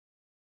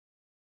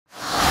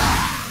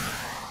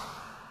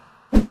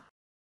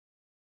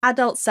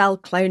Adult cell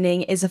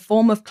cloning is a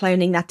form of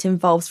cloning that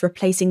involves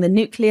replacing the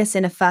nucleus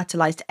in a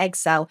fertilized egg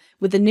cell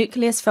with the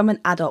nucleus from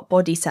an adult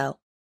body cell.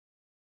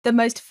 The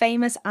most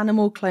famous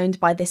animal cloned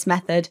by this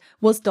method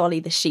was Dolly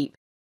the sheep.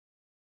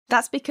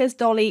 That's because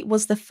Dolly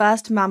was the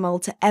first mammal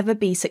to ever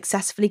be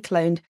successfully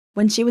cloned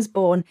when she was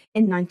born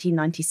in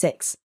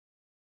 1996.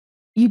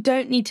 You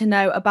don't need to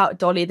know about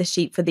Dolly the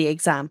sheep for the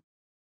exam.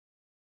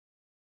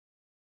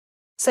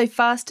 So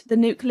first, the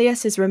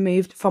nucleus is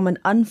removed from an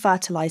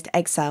unfertilized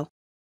egg cell.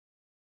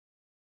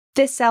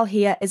 This cell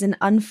here is an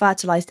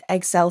unfertilized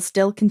egg cell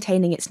still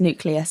containing its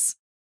nucleus.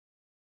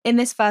 In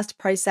this first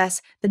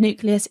process, the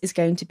nucleus is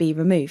going to be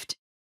removed.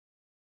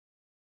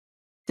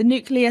 The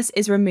nucleus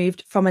is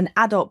removed from an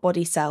adult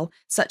body cell,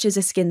 such as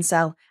a skin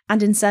cell,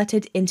 and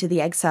inserted into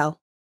the egg cell.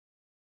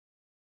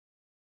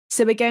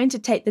 So we're going to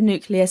take the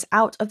nucleus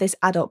out of this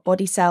adult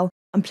body cell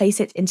and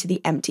place it into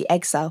the empty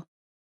egg cell.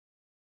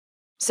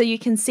 So you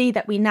can see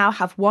that we now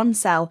have one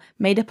cell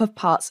made up of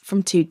parts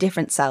from two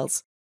different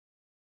cells.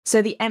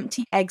 So the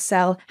empty egg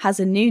cell has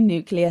a new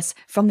nucleus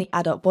from the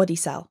adult body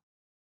cell.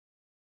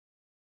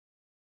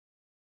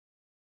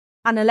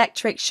 An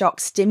electric shock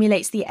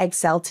stimulates the egg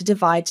cell to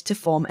divide to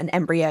form an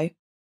embryo.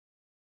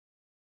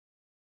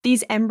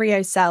 These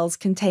embryo cells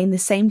contain the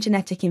same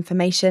genetic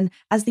information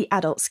as the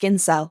adult skin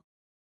cell.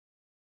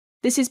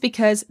 This is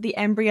because the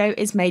embryo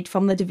is made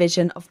from the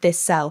division of this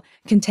cell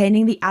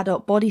containing the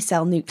adult body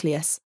cell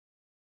nucleus.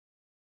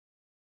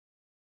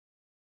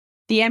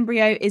 The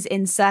embryo is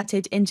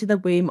inserted into the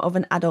womb of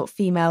an adult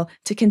female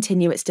to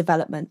continue its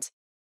development.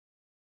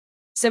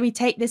 So we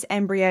take this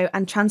embryo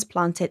and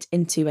transplant it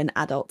into an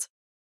adult.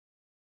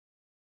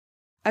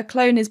 A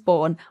clone is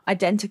born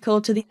identical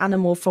to the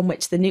animal from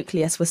which the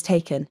nucleus was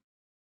taken.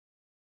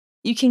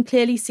 You can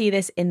clearly see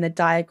this in the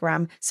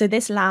diagram, so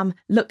this lamb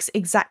looks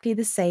exactly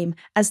the same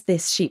as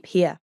this sheep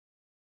here.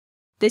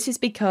 This is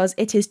because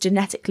it is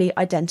genetically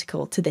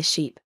identical to this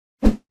sheep.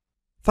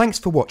 Thanks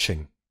for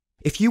watching.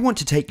 If you want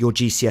to take your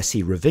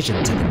GCSE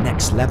revision to the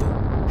next level,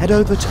 head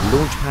over to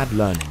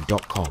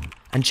launchpadlearning.com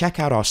and check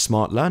out our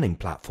smart learning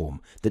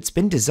platform that's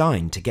been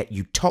designed to get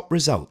you top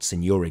results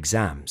in your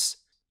exams.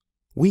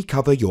 We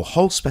cover your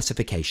whole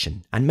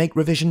specification and make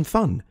revision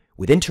fun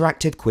with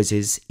interactive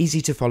quizzes,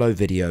 easy-to-follow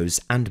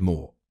videos, and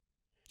more.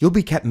 You'll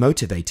be kept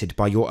motivated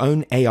by your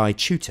own AI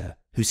tutor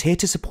who's here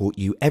to support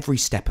you every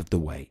step of the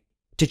way.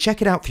 To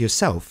check it out for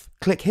yourself,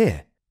 click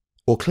here.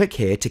 Or click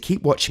here to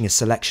keep watching a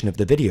selection of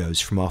the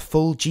videos from our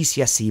full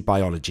GCSE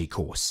Biology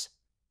course.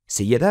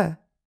 See you there!